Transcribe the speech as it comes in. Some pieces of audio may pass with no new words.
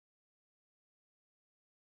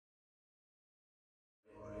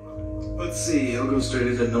Let's see, I'll go straight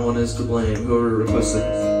into no one is to blame. Whoever requested.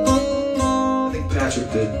 I think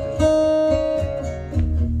Patrick did.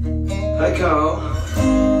 Hi, Kyle.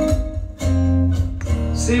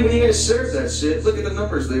 See, when you guys shared that shit, look at the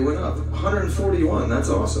numbers, they went up. 141, that's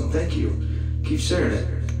awesome, thank you. Keep sharing it.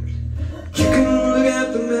 You can look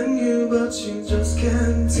at the menu, but you just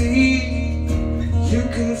can't eat. You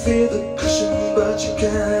can feel the cushion, but you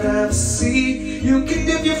can't have a seat. You can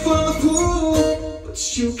dip your foot in the pool, but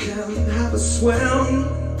you can't have a swim.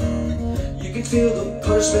 You can feel the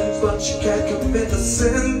punishment, but you can't commit the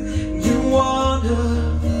sin. You want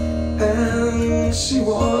her, and she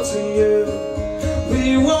wants you.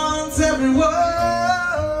 We want everyone,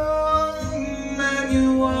 and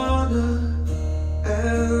you want her,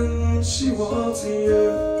 and she wants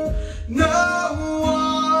you. No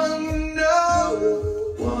one, no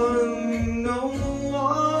one, no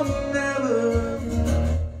one ever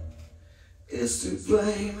is to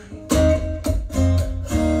blame.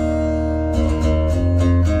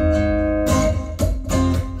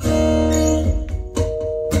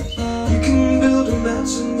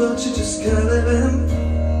 But you just can't live in.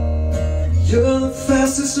 You're the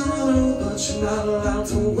fastest runner, but you're not allowed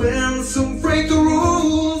to win. So break the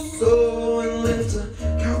rules, and live to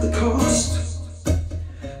count the cost.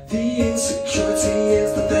 The insecurity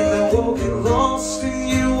is the thing that won't get lost. And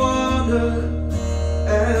you want her,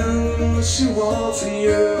 and she wants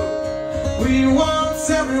you. We want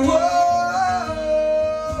everyone,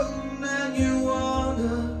 and you want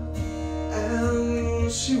her,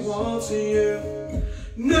 and she wants you.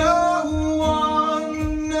 No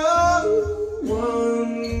one, no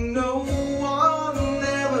one, no one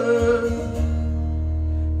ever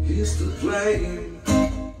is to blame.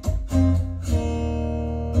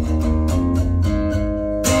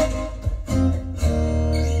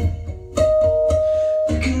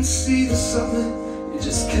 You can see the summit, you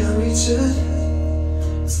just can't reach it.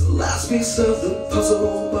 It's the last piece of the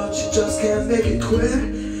puzzle, but you just can't make it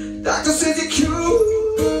quit. Doctor says you're cute,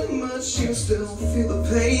 but you still feel the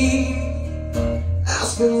pain.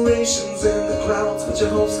 Aspirations in the clouds, but your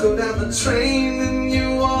hopes go down the drain. And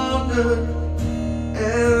you want her,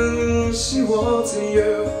 and she wants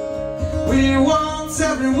you. We want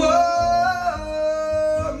everyone,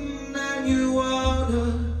 and you want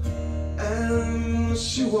her, and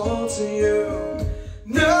she wants you.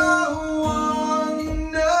 No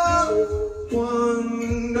one, no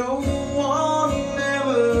one, no one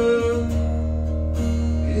ever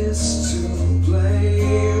is to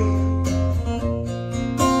blame,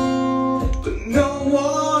 but no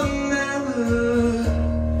one ever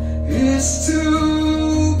is to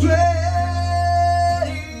blame,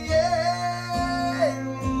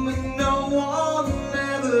 but no one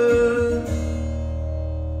ever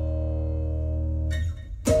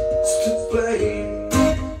is to blame.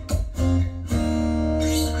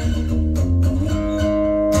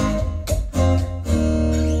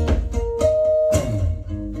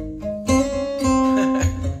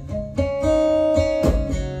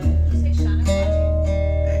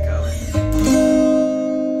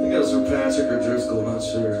 Patrick or Driscoll, not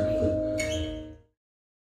sure, but